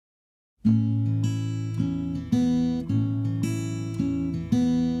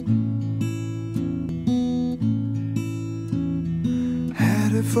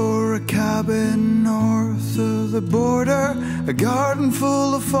for a cabin north of the border, a garden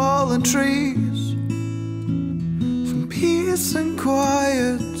full of fallen trees. Some peace and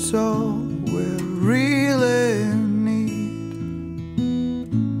quiet's all we really need.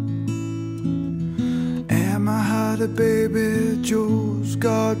 Emma had a baby, Joe's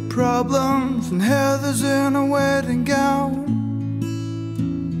got problems, and Heather's in a wedding gown.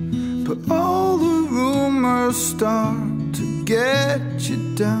 But all the rumors start to get you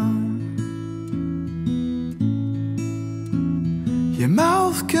down. Your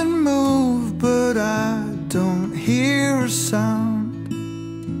mouth can move, but I don't hear a sound.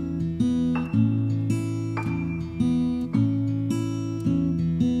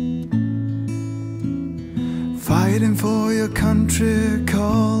 Fighting for your country,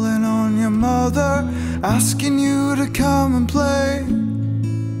 calling on your mother, asking you to come and play.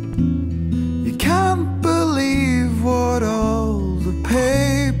 You can't believe what all the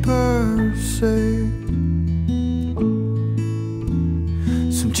papers say.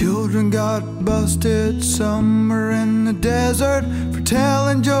 Some children got busted, some were in the desert for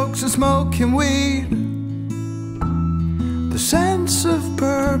telling jokes and smoking weed. The sense of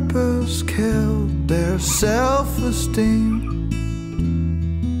purpose killed their self-esteem.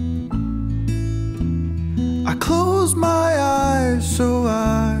 I close my eyes so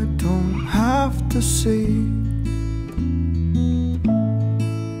I don't have to see.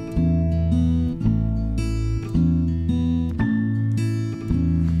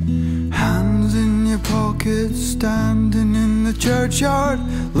 Hands in your pockets, standing in the churchyard,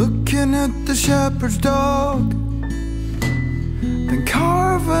 looking at the shepherd's dog. Then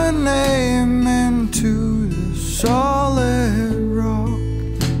carve a name into the solid rock.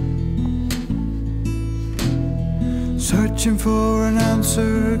 Searching for an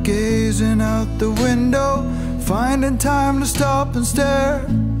answer, gazing out the window, finding time to stop and stare.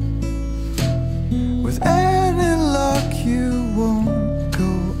 With any luck you won't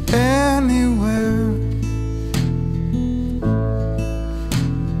go anywhere.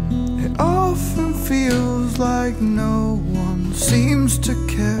 It often feels like no one seems to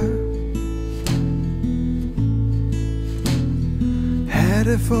care.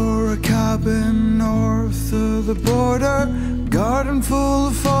 Headed for a cabin north of the border, garden full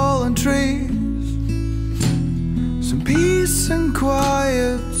of fallen trees. Some peace and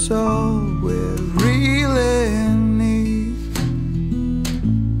quiet's all we really need.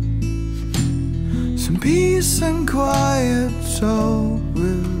 Some peace and quiet's all we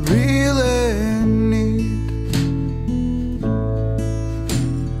really need.